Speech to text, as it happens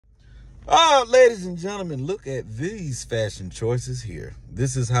Oh, ladies and gentlemen, look at these fashion choices here.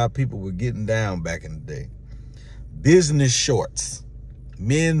 This is how people were getting down back in the day. Business shorts.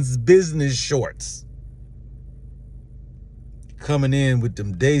 Men's business shorts. Coming in with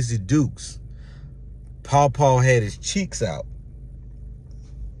them Daisy Dukes. Paw had his cheeks out.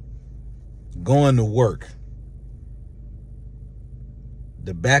 Going to work.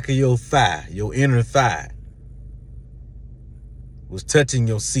 The back of your thigh, your inner thigh, was touching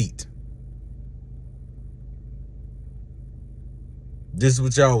your seat. This is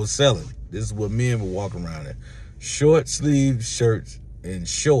what y'all was selling. This is what men were walking around in. Short sleeve shirts and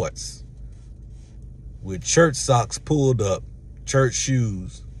shorts with church socks pulled up, church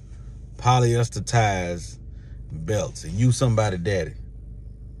shoes, polyester ties, belts, and you somebody daddy.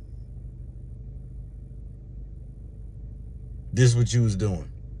 This is what you was doing.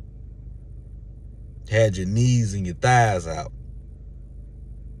 Had your knees and your thighs out.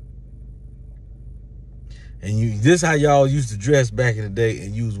 And this how y'all used to dress back in the day,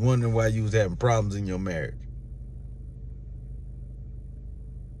 and you was wondering why you was having problems in your marriage.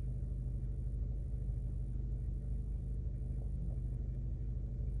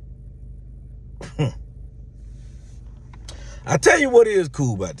 I tell you what is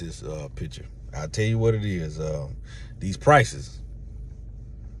cool about this picture. I'll tell you what it is. These prices.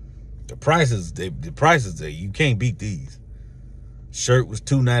 The prices, you can't beat these. Shirt was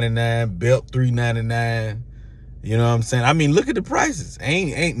 $2.99, belt $3.99. You know what I'm saying? I mean, look at the prices.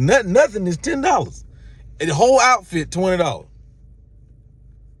 Ain't nothing is $10. The whole outfit, $20.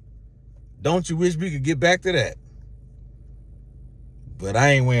 Don't you wish we could get back to that? But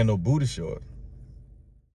I ain't wearing no booty shorts.